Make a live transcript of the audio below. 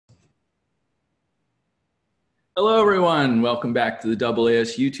Hello, everyone. Welcome back to the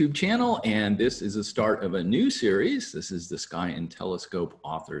AAS YouTube channel. And this is the start of a new series. This is the Sky and Telescope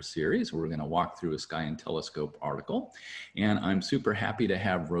Author Series. We're going to walk through a Sky and Telescope article. And I'm super happy to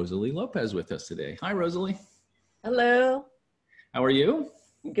have Rosaly Lopes with us today. Hi, Rosaly. Hello. How are you?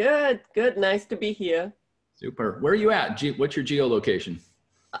 Good, good. Nice to be here. Super. Where are you at? What's your geolocation?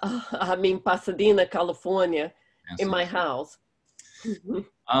 I'm in Pasadena, California, in my house.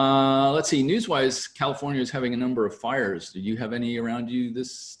 Let's see. News-wise, California is having a number of fires. Do you have any around you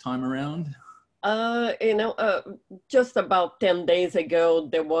this time around? Just about 10 days ago,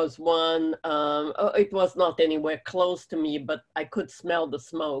 there was one. It was not anywhere close to me, but I could smell the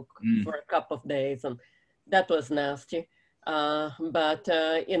smoke for a couple of days, and that was nasty. Now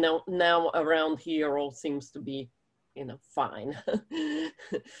around here, all seems to be, fine.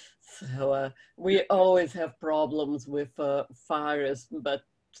 So we always have problems with fires, but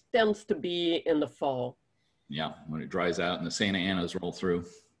tends to be in the fall. Yeah, when it dries out and the Santa Anas roll through.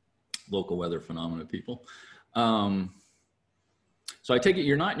 Local weather phenomena, people. So I take it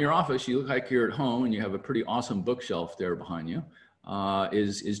you're not in your office. You look like you're at home, and you have a pretty awesome bookshelf there behind you.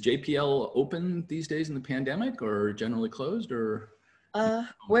 Is JPL open these days in the pandemic, or generally closed, or?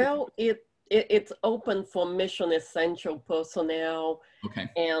 Well, it's open for mission essential personnel. Okay.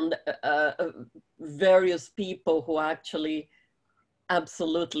 And various people who actually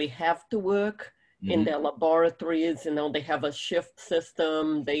absolutely have to work in their laboratories. They have a shift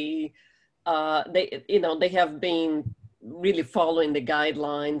system. They have been really following the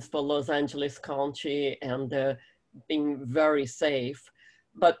guidelines for Los Angeles County and being very safe.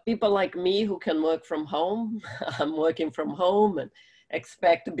 But people like me who can work from home, I'm working from home and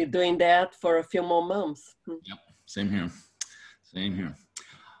expect to be doing that for a few more months. Yep, same here, same here.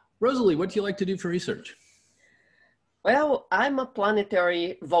 Rosaly, what do you like to do for research? Well, I'm a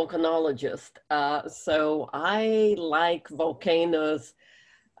planetary volcanologist, so I like volcanoes.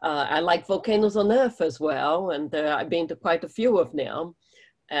 I like volcanoes on Earth as well, and I've been to quite a few of them.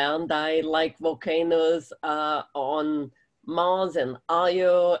 And I like volcanoes on Mars and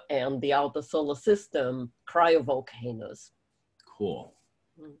Io and the outer solar system, cryovolcanoes. Cool,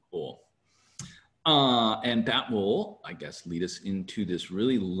 cool. And that will, I guess, lead us into this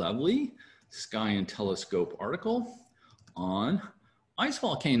really lovely Sky and Telescope article on ice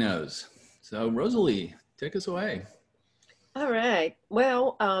volcanoes. So Rosaly, take us away. All right.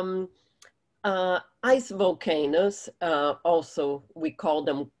 Well, ice volcanoes, also we call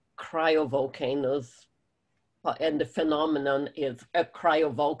them cryovolcanoes, and the phenomenon is a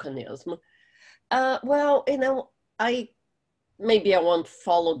cryovolcanism. Maybe I won't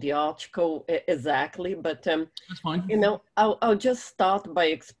follow the article exactly, but that's fine. I'll just start by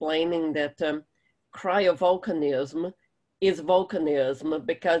explaining that cryovolcanism is volcanism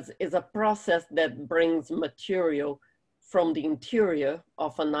because it's a process that brings material from the interior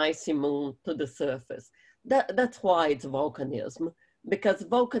of an icy moon to the surface. That's why it's volcanism, because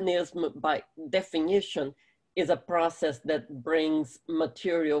volcanism by definition is a process that brings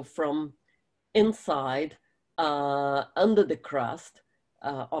material from inside under the crust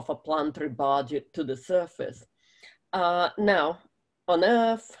of a planetary body to the surface. Now, on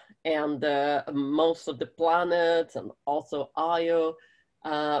Earth and most of the planets and also Io,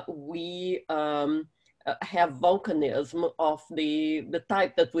 we have volcanism of the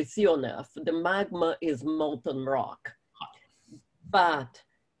type that we see on Earth. The magma is molten rock. But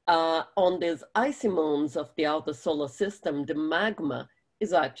on these icy moons of the outer solar system, the magma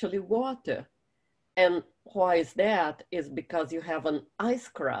is actually water. And why is that? Is because you have an ice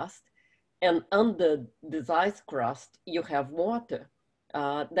crust, and under this ice crust, you have water.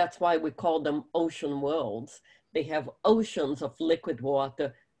 That's why we call them ocean worlds. They have oceans of liquid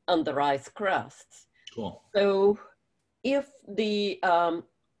water under ice crusts. Cool. So if the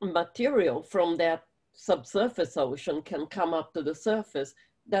material from that subsurface ocean can come up to the surface,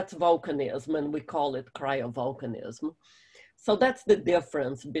 that's volcanism, and we call it cryovolcanism. So that's the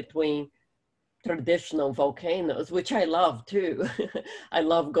difference between traditional volcanoes, which I love too. I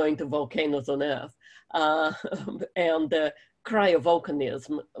love going to volcanoes on Earth, and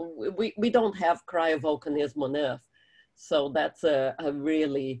cryovolcanism. We don't have cryovolcanism on Earth, so that's a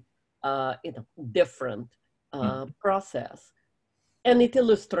really different process. And it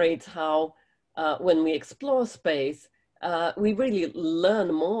illustrates how when we explore space, we really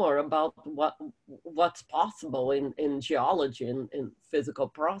learn more about what's possible in geology and in physical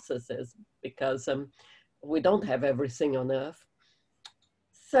processes, because we don't have everything on Earth.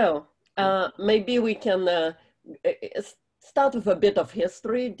 So maybe we can start with a bit of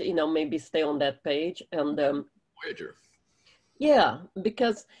history, maybe stay on that page. And Voyager. yeah,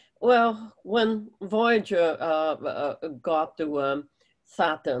 because Well, when Voyager got to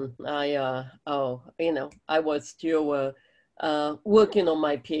Saturn, I was still working on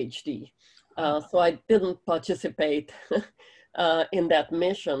my PhD. So I didn't participate in that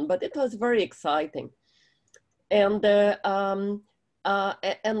mission, but it was very exciting. And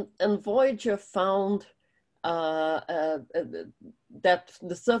Voyager found that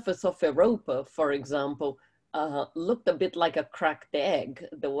the surface of Europa, for example, looked a bit like a cracked egg.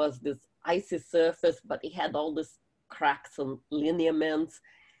 There was this icy surface, but it had all these cracks and lineaments.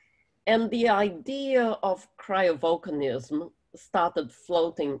 And the idea of cryovolcanism started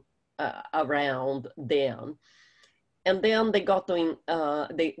floating around then. And then they got to,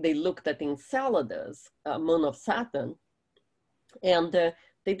 they looked at Enceladus, moon of Saturn, and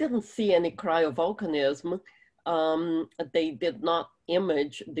they didn't see any cryovolcanism. They did not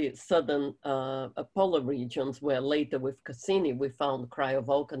image the southern polar regions, where later with Cassini we found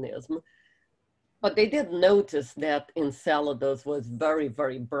cryovolcanism. But they did notice that Enceladus was very,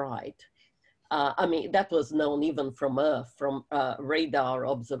 very bright. I mean, that was known even from Earth, from radar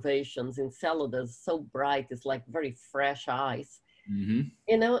observations. Enceladus, so bright, it's like very fresh ice. Mm-hmm.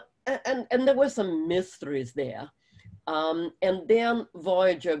 You know, and there were some mysteries there. And then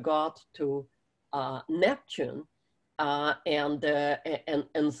Voyager got to Neptune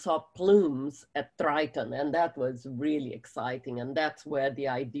and saw plumes at Triton, and that was really exciting. And that's where the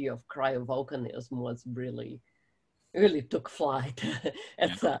idea of cryovolcanism was really took flight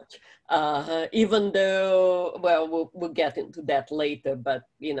as such. Even though, well, we'll get into that later, but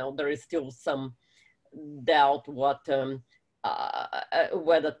you know, there is still some doubt whether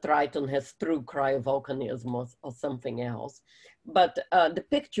Triton has true cryovolcanism or something else. But the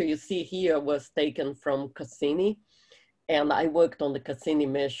picture you see here was taken from Cassini, and I worked on the Cassini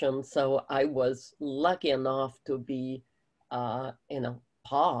mission, so I was lucky enough to be,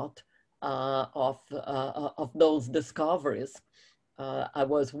 part of those discoveries. I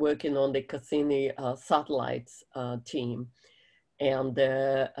was working on the Cassini satellites team, and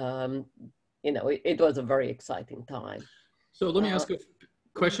it was a very exciting time. So let me ask a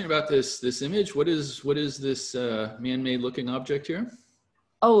question about this image. What is this man-made looking object here?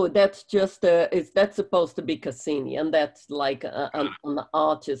 Oh, that's just that's supposed to be Cassini, and that's like an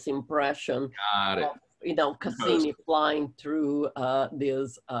artist's impression. Got it. Of, Cassini flying through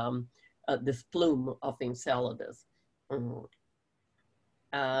this plume of Enceladus. Mm-hmm.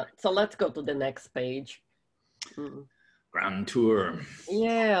 So let's go to the next page. Mm-hmm. Ground tour.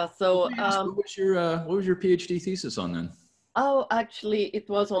 Yeah. So what was your PhD thesis on then? Oh, actually, it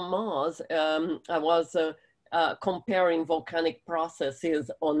was on Mars. I was comparing volcanic processes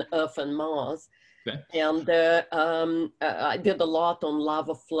on Earth and Mars. Okay. And I did a lot on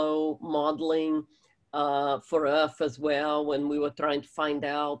lava flow modeling for Earth as well, when we were trying to find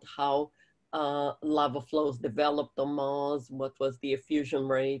out how lava flows developed on Mars, what was the effusion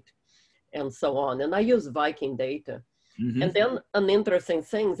rate, and so on. And I used Viking data. Mm-hmm. And then an interesting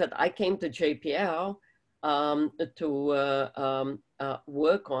thing is that I came to JPL to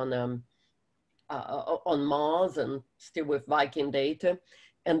work on Mars and still with Viking data.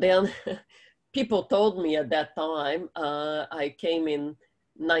 And then people told me at that time, I came in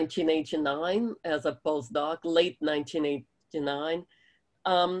 1989 as a postdoc, late 1989.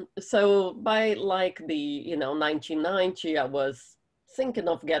 So by like the 1990, I was thinking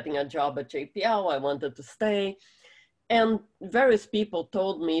of getting a job at JPL. I wanted to stay. And various people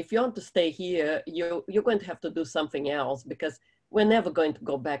told me, if you want to stay here, you're going to have to do something else, because we're never going to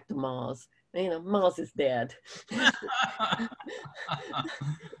go back to Mars. Mars is dead.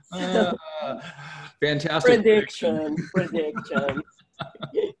 Fantastic. Prediction.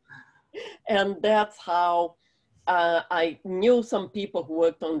 And that's how I knew some people who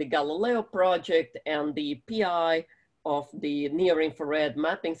worked on the Galileo project, and the PI of the near-infrared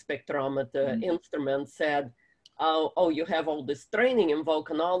mapping spectrometer instrument said, oh, you have all this training in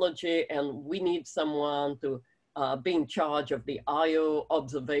volcanology, and we need someone to be in charge of the IO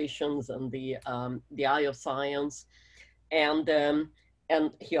observations and the IO science. And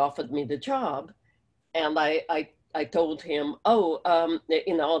he offered me the job. And I told him,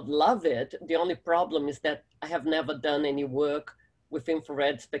 I'd love it. The only problem is that I have never done any work with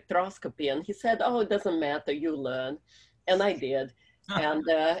infrared spectroscopy. And he said, oh, it doesn't matter, you learn. And I did. And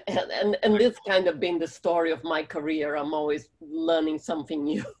this kind of been the story of my career. I'm always learning something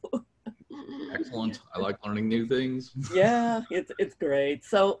new. Excellent. I like learning new things. Yeah, it's great.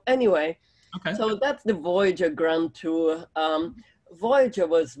 So anyway, okay. So that's the Voyager Grand Tour. Voyager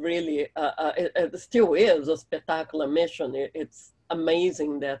was really, it still is a spectacular mission. It's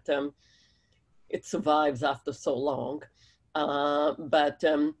amazing that it survives after so long. But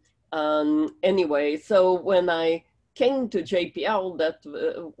Anyway, so when I came to JPL, that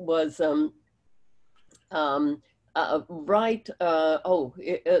was the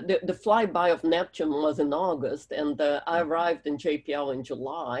flyby of Neptune was in August, and I arrived in JPL in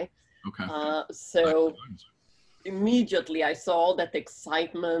July. Okay. So immediately I saw all that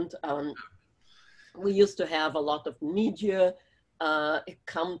excitement. We used to have a lot of media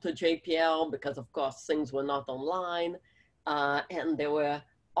come to JPL because, of course, things were not online, and there were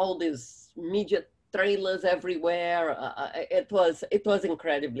all these media trailers everywhere. It was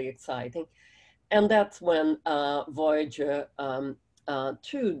incredibly exciting. And that's when Voyager 2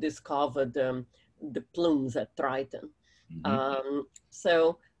 discovered the plumes at Triton.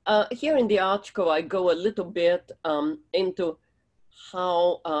 So here in the article, I go a little bit into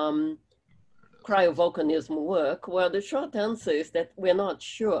how cryovolcanism work. Well, the short answer is that we're not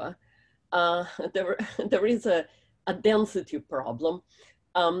sure. There is a density problem.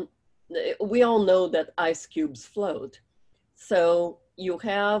 We all know that ice cubes float. So you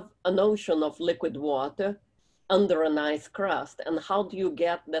have an ocean of liquid water under an ice crust. And how do you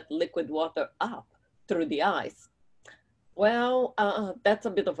get that liquid water up through the ice? Well, that's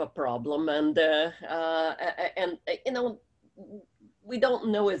a bit of a problem. And you know, we don't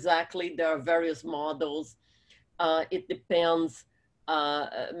know exactly. There are various models. It depends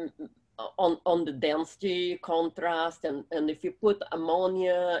on the density contrast. And if you put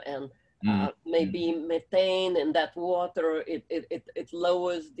ammonia and maybe methane in that water, it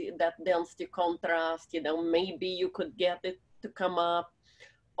lowers that density contrast. You know, maybe you could get it to come up.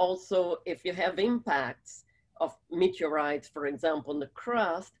 Also, if you have impacts of meteorites, for example, in the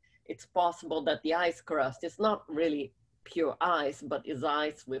crust, it's possible that the ice crust is not really pure ice, but is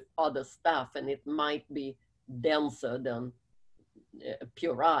ice with other stuff, and it might be denser than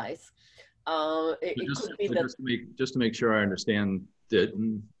pure ice. Just to make sure I understand that,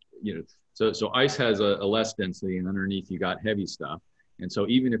 you know, so ice has a less density, and underneath you got heavy stuff. And so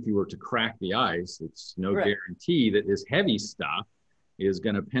even if you were to crack the ice, it's no guarantee that this heavy stuff is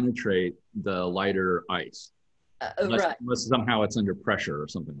going to penetrate the lighter ice. Unless somehow it's under pressure or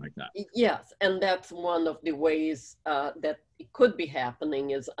something like that. Yes, and that's one of the ways that it could be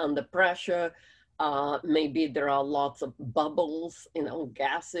happening is under pressure. Maybe there are lots of bubbles, you know,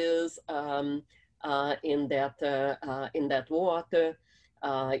 gases in that water.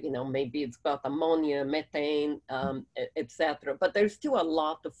 You know, maybe it's got ammonia, methane, etc. But there's still a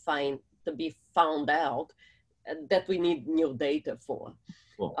lot to be found out that we need new data for.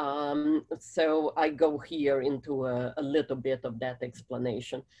 Cool. So I go here into a little bit of that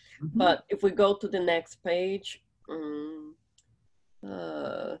explanation. But if we go to the next page,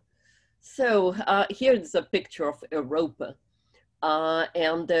 here's a picture of Europa.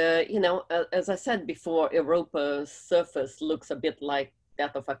 You know, as I said before, Europa's surface looks a bit like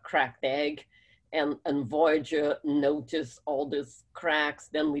that of a cracked egg. And Voyager noticed all these cracks.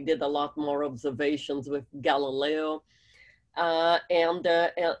 Then we did a lot more observations with Galileo. And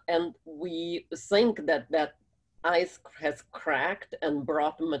we think that ice has cracked and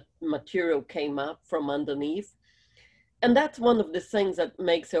brought material came up from underneath. And that's one of the things that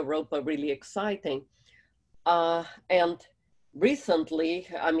makes Europa really exciting. And recently,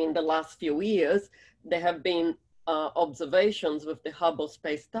 I mean, the last few years, there have been observations with the Hubble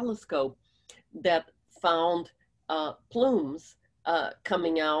Space Telescope that found plumes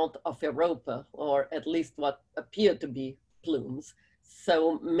coming out of Europa, or at least what appeared to be plumes.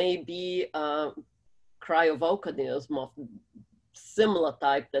 So maybe cryovolcanism of similar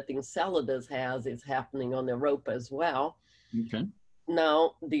type that Enceladus has is happening on Europa as well. Okay.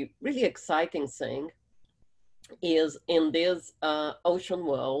 Now, the really exciting thing is in these ocean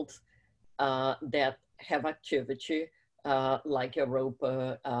worlds that have activity like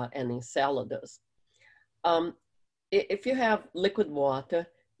Europa and Enceladus. If you have liquid water,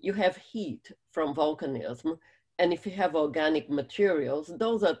 you have heat from volcanism. And if you have organic materials,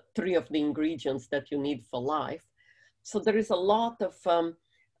 those are three of the ingredients that you need for life. So there is a lot of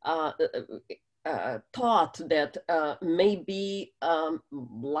thought that maybe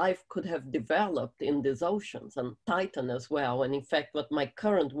life could have developed in these oceans, and Titan as well. And in fact, what my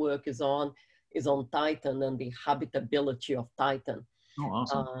current work is on Titan and the habitability of Titan. Oh,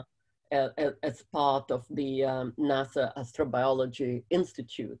 awesome. As part of the NASA Astrobiology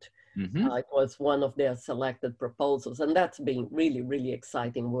Institute. It was one of their selected proposals, and that's been really, really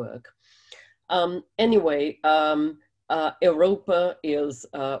exciting work. Anyway, Europa is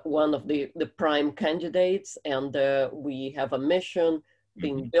one of the prime candidates, and we have a mission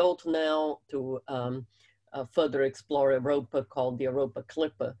being built now to further explore Europa called the Europa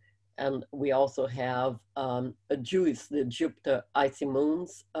Clipper. and we also have JUICE, the Jupiter Icy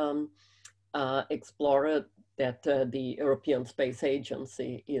Moons Explorer that the European Space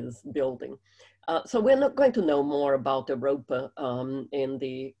Agency is building. So we're not going to know more about Europa in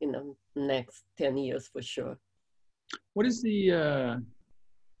the next 10 years for sure. What is the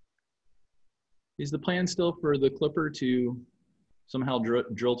plan still for the Clipper to somehow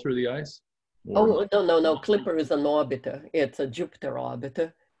drill through the ice? Or... Oh, no, Clipper is an orbiter. It's a Jupiter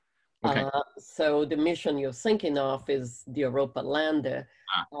orbiter. Okay. So the mission you're thinking of is the Europa lander,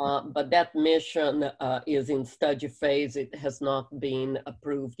 but that mission is in study phase. It has not been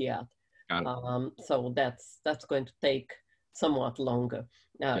approved yet. So that's going to take somewhat longer.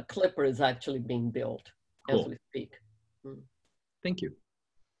 Clipper is actually being built as we speak. Thank you.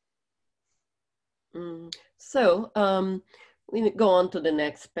 So we go on to the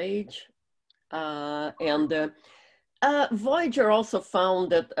next page. Voyager also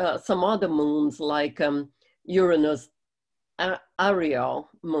found that some other moons, like Uranus' Ariel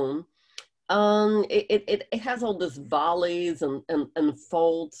moon, it has all these valleys and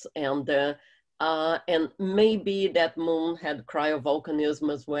folds, and maybe that moon had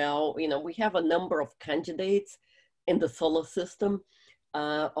cryovolcanism as well. We have a number of candidates in the solar system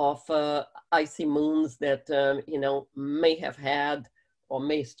of icy moons that may have had or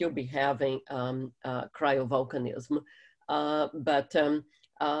may still be having cryovolcanism, but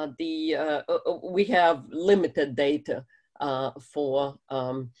we have limited data for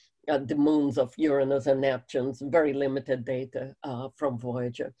the moons of Uranus and Neptune, very limited data from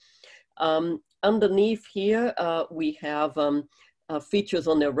Voyager. Underneath here, we have features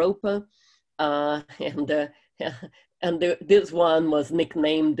on Europa, and this one was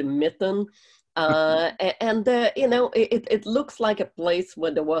nicknamed Mitten. It looks like a place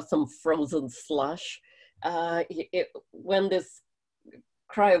where there was some frozen slush. When this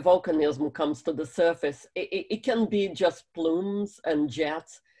cryovolcanism comes to the surface, it can be just plumes and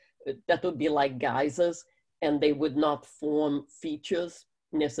jets that would be like geysers, and they would not form features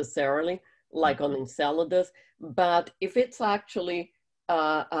necessarily like on Enceladus. But if it's actually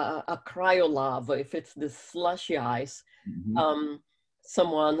a cryolava, if it's this slushy ice,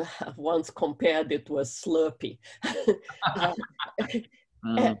 someone once compared it to a Slurpee.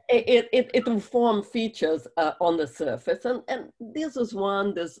 It will form features on the surface. And this is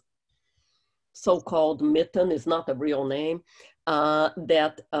one, this so-called Mitten is not a real name,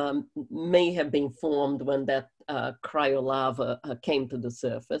 that may have been formed when that cryolava came to the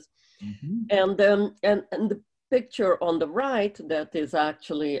surface. And the picture on the right that is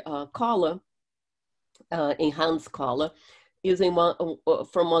actually color, enhanced color, is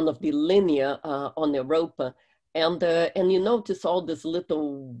from one of the linear on Europa. And you notice all these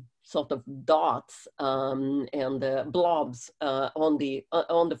little sort of dots and blobs on the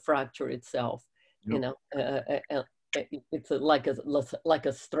fracture itself. It's like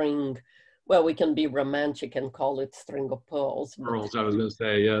a string. Well, we can be romantic and call it string of pearls. Pearls, I was going to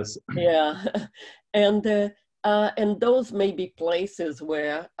say, yes. Yeah, and those may be places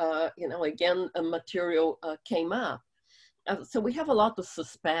where again a material came up. So we have a lot of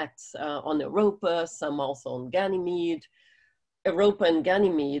suspects on Europa, some also on Ganymede. Europa and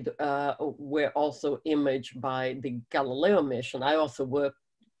Ganymede were also imaged by the Galileo mission. I also worked,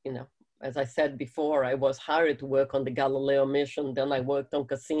 as I said before, I was hired to work on the Galileo mission. Then I worked on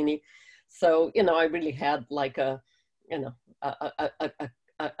Cassini. So, I really had like a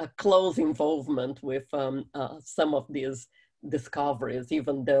close involvement with some of these discoveries,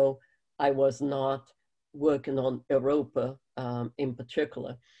 even though I was not working on Europa in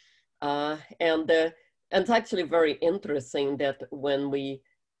particular. And it's actually very interesting that when we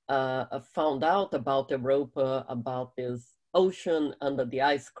found out about Europa, about this ocean under the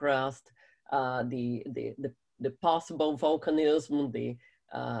ice crust, the possible volcanism, the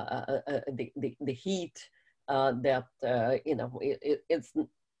heat that it's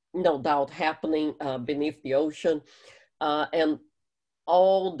no doubt happening beneath the ocean, and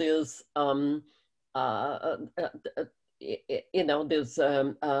all this there's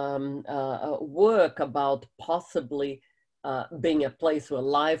work about possibly being a place where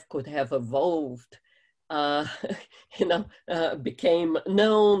life could have evolved, became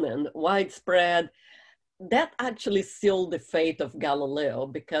known and widespread. That actually sealed the fate of Galileo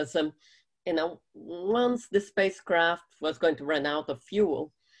because, once the spacecraft was going to run out of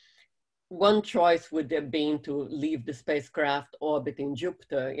fuel, one choice would have been to leave the spacecraft orbiting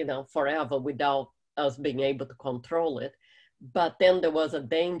Jupiter, forever without us being able to control it. But then there was a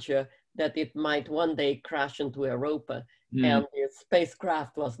danger that it might one day crash into Europa, and the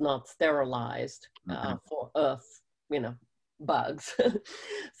spacecraft was not sterilized for Earth, bugs.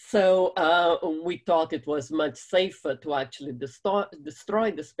 So we thought it was much safer to actually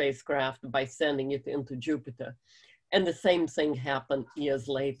destroy the spacecraft by sending it into Jupiter. And the same thing happened years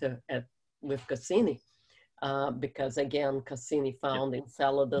later with Cassini, because again, Cassini found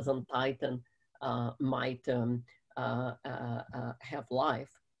Enceladus and Titan might have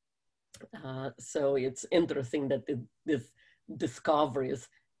life. So it's interesting that these discoveries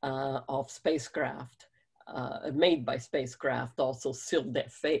of spacecraft made by spacecraft also sealed their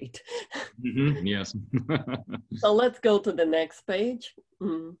fate. Mm-hmm. Yes. So let's go to the next page.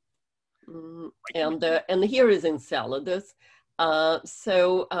 And here is Enceladus.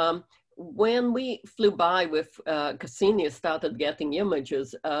 When we flew by with Cassini, started getting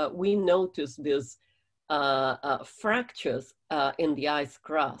images, we noticed these fractures in the ice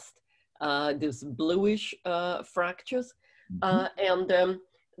crust, these bluish fractures, and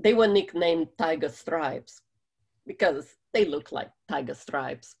they were nicknamed tiger stripes because they look like tiger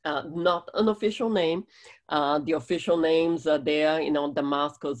stripes. Not an official name. The official names are there,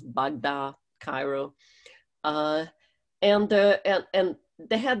 Damascus, Baghdad, Cairo. And there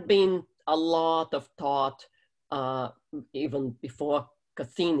had been a lot of thought, even before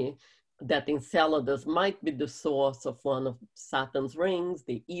Cassini, that Enceladus might be the source of one of Saturn's rings,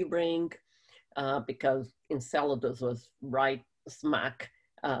 the E ring, because Enceladus was right smack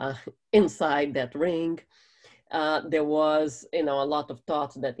inside that ring. There was, a lot of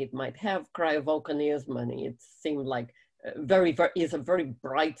thought that it might have cryovolcanism, and it seemed like is a very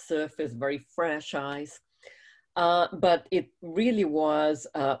bright surface, very fresh ice. But it really was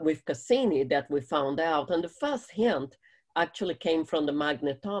with Cassini that we found out, and the first hint actually came from the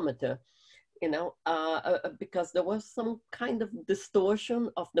magnetometer, because there was some kind of distortion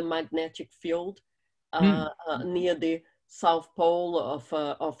of the magnetic field near the South Pole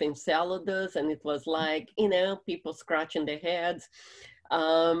of Enceladus, and it was like, people scratching their heads.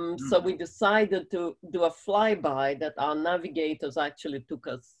 So we decided to do a flyby that our navigators actually took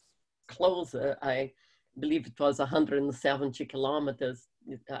us closer. I believe it was 170 kilometers,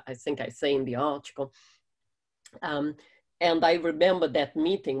 I think I say in the article. And I remember that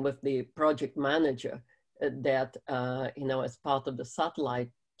meeting with the project manager that, as part of the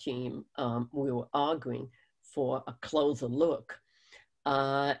satellite team, we were arguing for a closer look.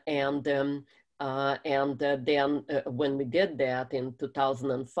 And then when we did that in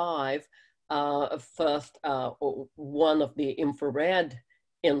 2005, first one of the infrared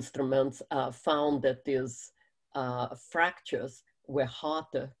instruments found that these fractures were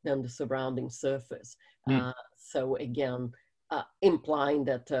hotter than the surrounding surface. So again, implying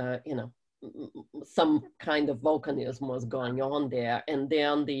that, some kind of volcanism was going on there. And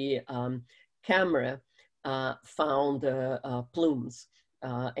then the camera found plumes.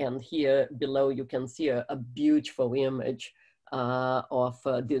 And here below, you can see a beautiful image of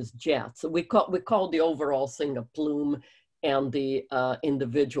these jets. We call the overall thing a plume, and the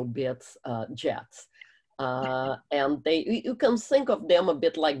individual bits jets. And you can think of them a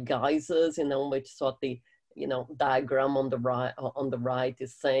bit like geysers, which sort the diagram on the right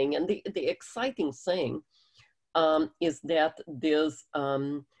is saying. And the exciting thing is that there's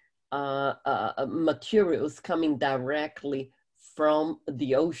materials coming directly from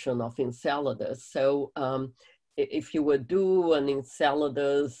the ocean of Enceladus. So if you would do an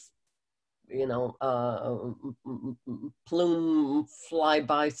Enceladus plume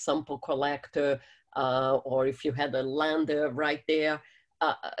flyby sample collector, or if you had a lander right there,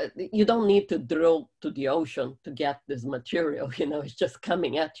 you don't need to drill to the ocean to get this material, it's just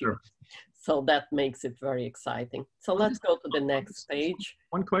coming at you. Sure. So that makes it very exciting. So let's go to the next page.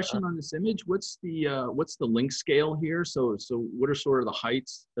 One question on this image: what's the length scale here? So what are sort of the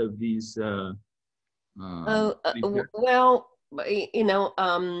heights of these? Well,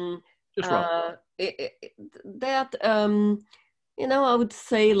 just rough. I would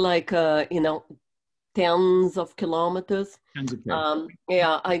say like tens of kilometers. Tens of kilometers.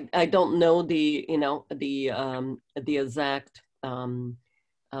 Yeah, I don't know the exact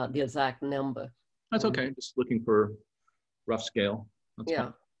number. That's okay. Just looking for rough scale. That's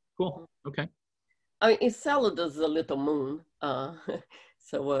yeah. Cool. Okay. Enceladus is a little moon,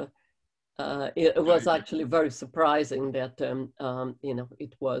 so it was actually very surprising that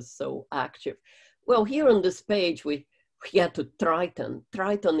it was so active. Well, here on this page we get to Triton.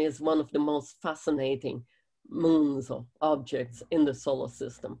 Triton is one of the most fascinating moons or objects in the solar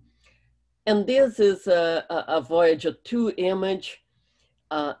system, and this is a Voyager 2 image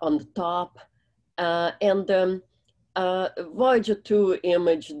on the top, and Voyager 2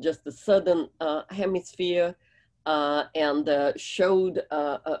 image just the southern hemisphere, and showed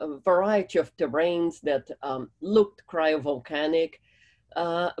a variety of terrains that looked cryovolcanic.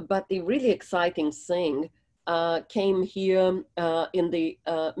 But the really exciting thing came here in the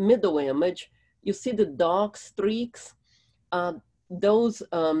middle image. You see the dark streaks. Those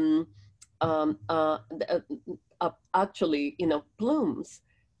actually, plumes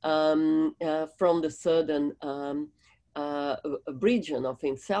from the southern region of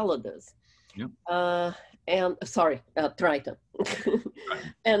Enceladus. Yep. And sorry, Triton.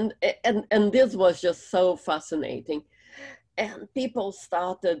 and this was just so fascinating. And people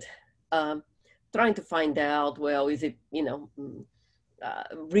started trying to find out, well, is it,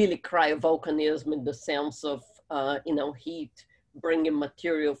 really cryovolcanism in the sense of, heat bringing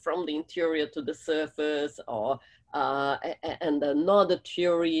material from the interior to the surface, or, and another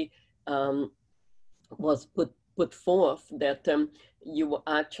theory was put forth that you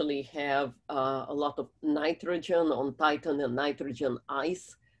actually have a lot of nitrogen on Titan and nitrogen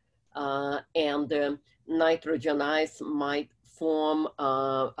ice, and nitrogen ice might form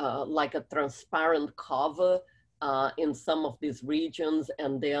like a transparent cover in some of these regions,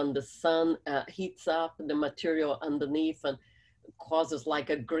 and then the sun heats up the material underneath and causes like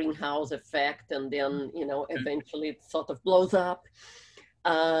a greenhouse effect, and then eventually it sort of blows up.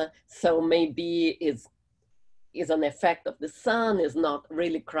 So maybe is an effect of the sun, is not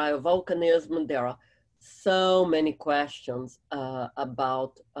really cryovolcanism. There are so many questions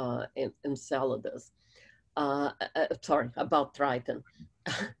about Enceladus. Sorry, about Triton.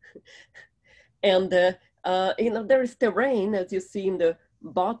 And there is terrain, as you see in the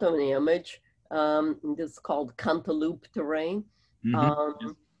bottom image. This is called cantaloupe terrain. But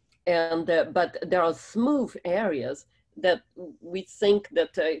there are smooth areas that we think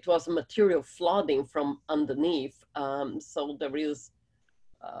that it was material flooding from underneath. So there is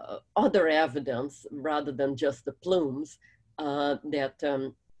other evidence rather than just the plumes that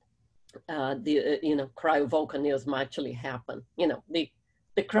cryovolcanism actually happened. The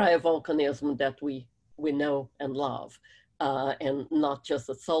cryovolcanism that we know and love, and not just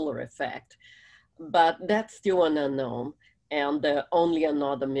a solar effect. But that's still an unknown, and only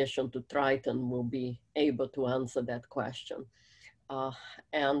another mission to Triton will be able to answer that question, or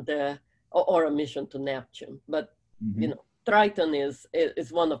a mission to Neptune. But Triton is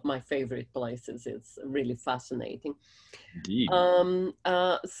one of my favorite places. It's really fascinating. Indeed. And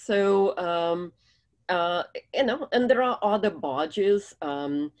there are other bodges.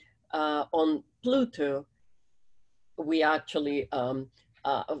 On Pluto, we actually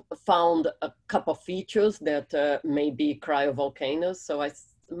found a couple of features that may be cryovolcanoes. So I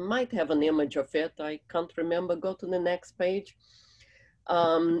might have an image of it. I can't remember. Go to the next page.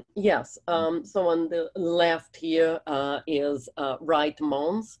 Yes, so on the left here is Wright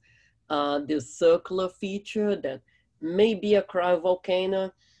Mons, this circular feature that may be a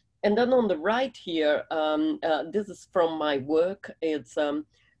cryovolcano. And then on the right here, this is from my work. It's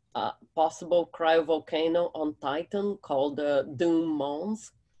possible cryovolcano on Titan called Dune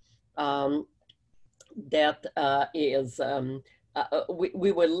Mons. That is,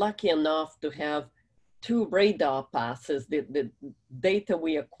 we were lucky enough to have 2 radar passes. The data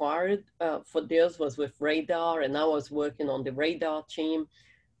we acquired for this was with radar, and I was working on the radar team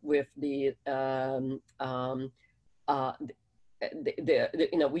with we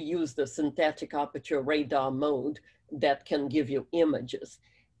use the synthetic aperture radar mode that can give you images.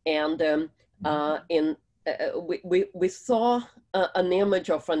 And we saw an image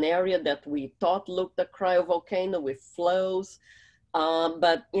of an area that we thought looked a cryovolcano with flows.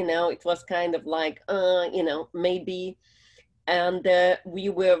 But, it was kind of like, maybe. And we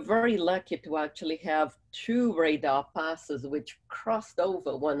were very lucky to actually have 2 radar passes which crossed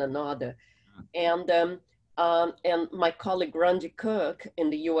over one another. And my colleague Randy Kirk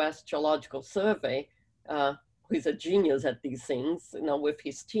in the US Geological Survey, who is a genius at these things, with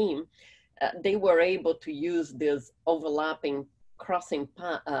his team, they were able to use these overlapping crossing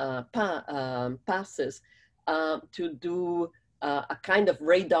passes to do a kind of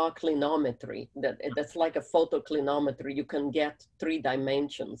radar clinometry that's like a photoclinometry. You can get 3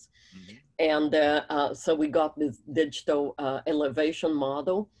 dimensions. And so we got this digital elevation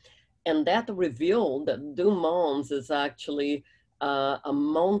model, and that revealed that Dune Mons is actually a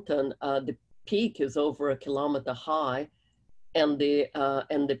mountain. The peak is over 1 kilometer high, and the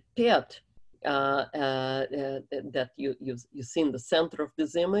pit that you see in the center of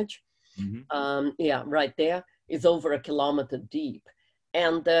this image, yeah, right there, is over 1 kilometer deep.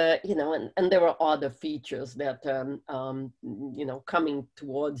 And, and there are other features that, coming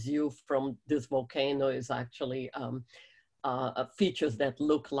towards you from this volcano is actually features that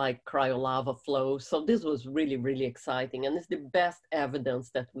look like cryolava flows. So this was really, really exciting. And it's the best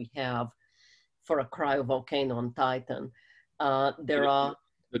evidence that we have for a cryovolcano on Titan. There are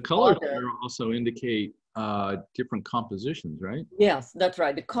the colors other, there also indicate different compositions, right? yes, that's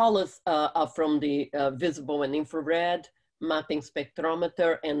right. The colors are from the visible and infrared mapping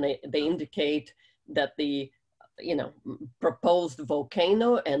spectrometer, and they indicate that the proposed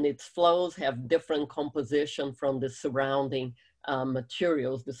volcano and its flows have different composition from the surrounding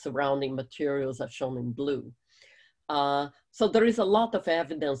materials. The surrounding materials are shown in blue. So there is a lot of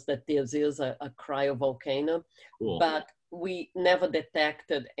evidence that this is a cryovolcano, cool. But we never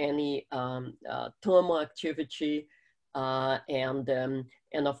detected any thermal activity.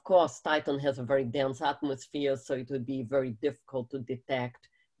 And of course, Titan has a very dense atmosphere, so it would be very difficult to detect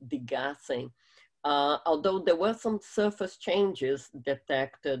degassing. Although there were some surface changes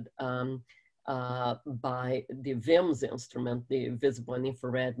detected by the VIMS instrument, the visible and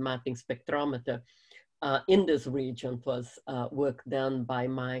infrared mapping spectrometer, in this region. It was work done by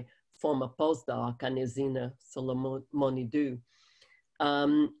my former postdoc, Anesina Solomonidou.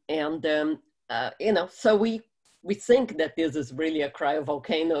 So we think that this is really a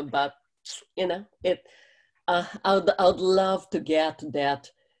cryovolcano, but I'd love to get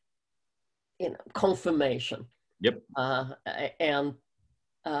that confirmation. Yep.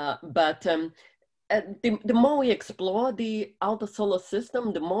 The more we explore the outer solar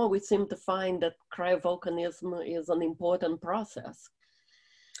system, the more we seem to find that cryovolcanism is an important process.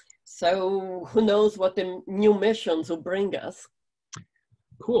 So who knows what the new missions will bring us.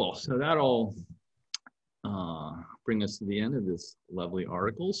 Cool. So that'll bring us to the end of this lovely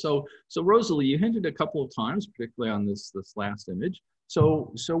article. So Rosaly, you hinted a couple of times, particularly on this last image.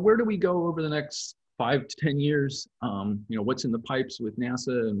 So where do we go over the next 5 to 10 years? What's in the pipes with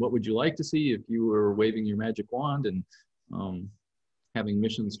NASA, and what would you like to see if you were waving your magic wand and having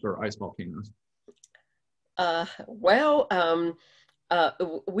missions for ice volcanoes?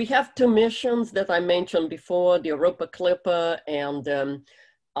 We have 2 missions that I mentioned before: the Europa Clipper and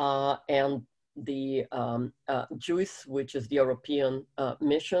the JUICE, which is the European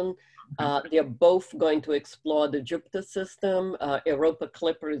mission. They are both going to explore the Jupiter system. Europa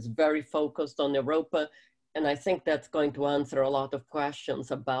Clipper is very focused on Europa, and I think that's going to answer a lot of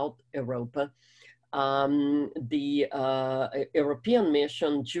questions about Europa. The European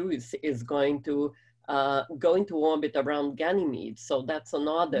mission, JUICE, is going to go into orbit around Ganymede. So that's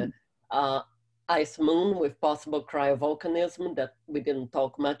another ice moon with possible cryovolcanism that we didn't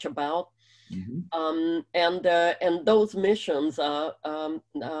talk much about. Mm-hmm. And those missions are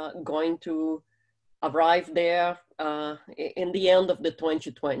going to arrive there in the end of the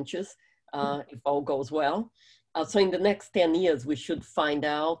 2020s, if all goes well. So in the next 10 years, we should find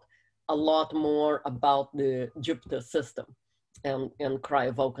out a lot more about the Jupiter system and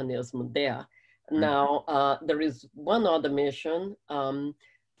cryovolcanism there. Mm-hmm. Now, there is one other mission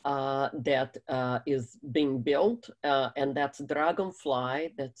that is being built, and that's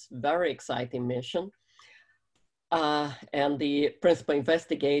Dragonfly. That's a very exciting mission. And the principal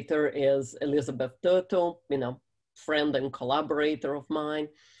investigator is Elizabeth Turtle, friend and collaborator of mine.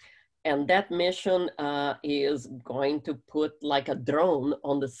 And that mission is going to put like a drone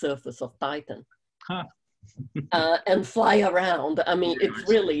on the surface of Titan. Huh. And fly around. I mean, it's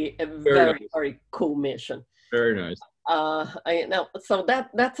really a very, very cool mission. Very nice. So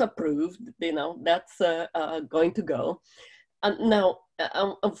that's approved, that's going to go. Now,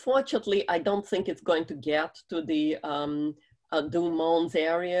 unfortunately, I don't think it's going to get to the Dune Mons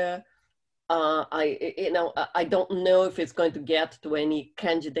area. I don't know if it's going to get to any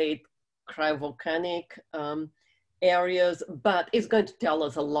candidate cryovolcanic areas, but it's going to tell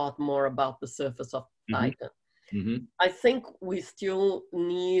us a lot more about the surface of Titan. Mm-hmm. I think we still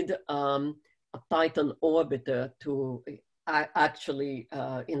need a Titan orbiter to actually,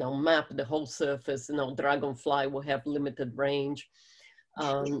 map the whole surface. Dragonfly will have limited range.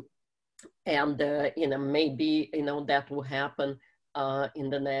 Maybe, that will happen in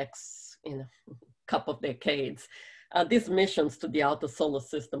the next, couple of decades. These missions to the outer solar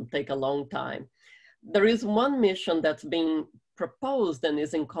system take a long time. There is one mission that's being proposed and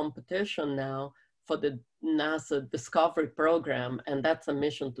is in competition now for the NASA Discovery program, and that's a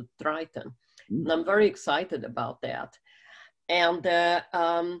mission to Triton. And I'm very excited about that. And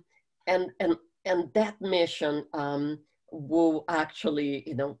that mission will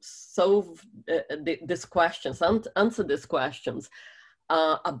actually, solve these questions, answer these questions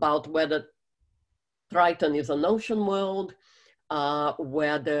about whether Triton is an ocean world,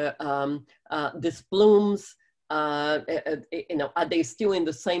 whether these plumes You know, are they still in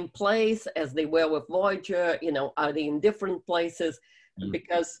the same place as they were with Voyager? You know, are they in different places?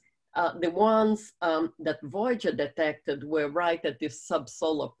 Because the ones that Voyager detected were right at this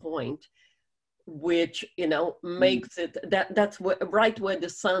subsolar point, which, you know, makes it, that's where, right where the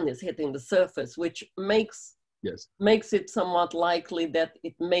sun is hitting the surface, which makes it somewhat likely that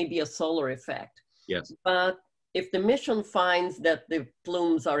it may be a solar effect. Yes. But if the mission finds that the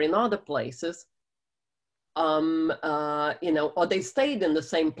plumes are in other places, you know, or they stayed in the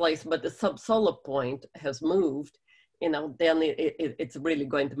same place, but the subsolar point has moved, you know, then it's really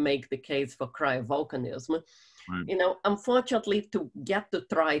going to make the case for cryovolcanism. Right. You know, unfortunately, to get to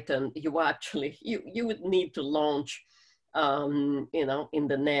Triton, you actually, you would need to launch, you know, in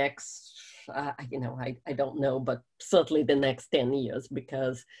the next, you know, I don't know, but certainly the next 10 years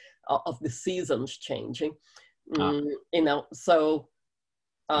because of the seasons changing. You know, so,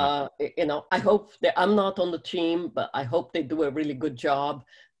 you know, I hope that I'm not on the team, but I hope they do a really good job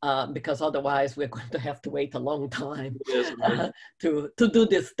because otherwise we're going to have to wait a long time to do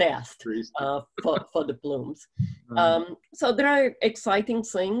this test for the plumes. So there are exciting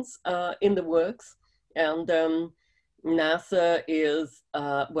things in the works, and NASA is,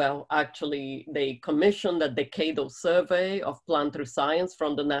 well, actually they commissioned a decadal survey of planetary science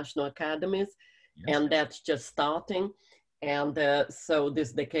from the National Academies, and that's just starting. And so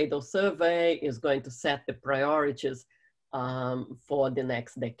this decadal survey is going to set the priorities for the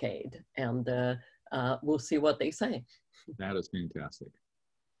next decade. And we'll see what they say. That is fantastic.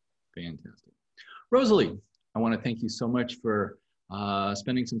 Fantastic. Rosaly, I want to thank you so much for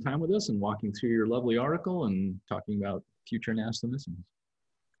spending some time with us and walking through your lovely article and talking about future NASA missions.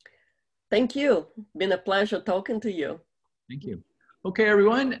 Thank you. Been a pleasure talking to you. Thank you. Okay,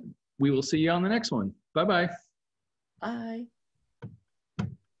 everyone, we will see you on the next one. Bye-bye. Bye.